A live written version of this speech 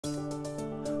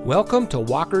Welcome to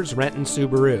Walker's Renton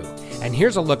Subaru, and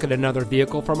here's a look at another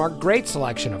vehicle from our great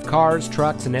selection of cars,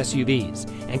 trucks, and SUVs,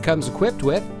 and comes equipped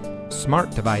with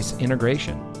smart device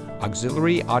integration,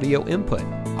 auxiliary audio input,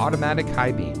 automatic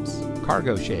high beams,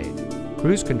 cargo shade,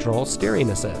 cruise control steering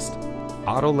assist,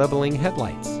 auto leveling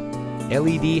headlights,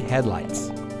 LED headlights,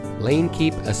 lane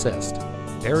keep assist,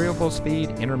 variable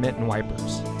speed intermittent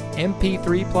wipers,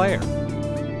 MP3 player.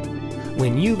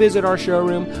 When you visit our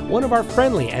showroom, one of our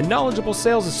friendly and knowledgeable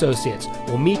sales associates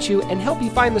will meet you and help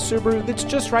you find the Subaru that's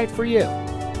just right for you.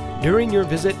 During your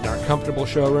visit in our comfortable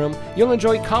showroom, you'll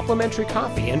enjoy complimentary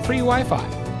coffee and free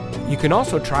Wi-Fi. You can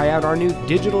also try out our new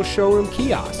digital showroom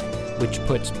kiosk, which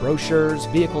puts brochures,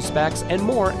 vehicle specs, and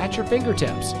more at your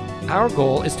fingertips. Our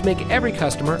goal is to make every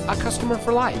customer a customer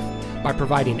for life by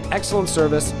providing excellent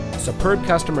service, superb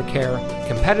customer care,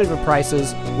 competitive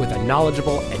prices, with a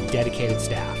knowledgeable and dedicated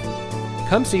staff.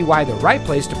 Come see why the right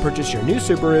place to purchase your new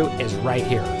Subaru is right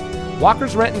here.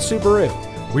 Walker's Renton Subaru.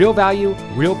 Real value,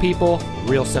 real people,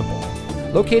 real simple.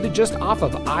 Located just off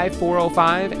of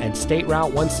I-405 and State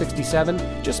Route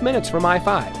 167, just minutes from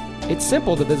I-5. It's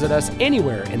simple to visit us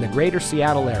anywhere in the greater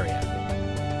Seattle area.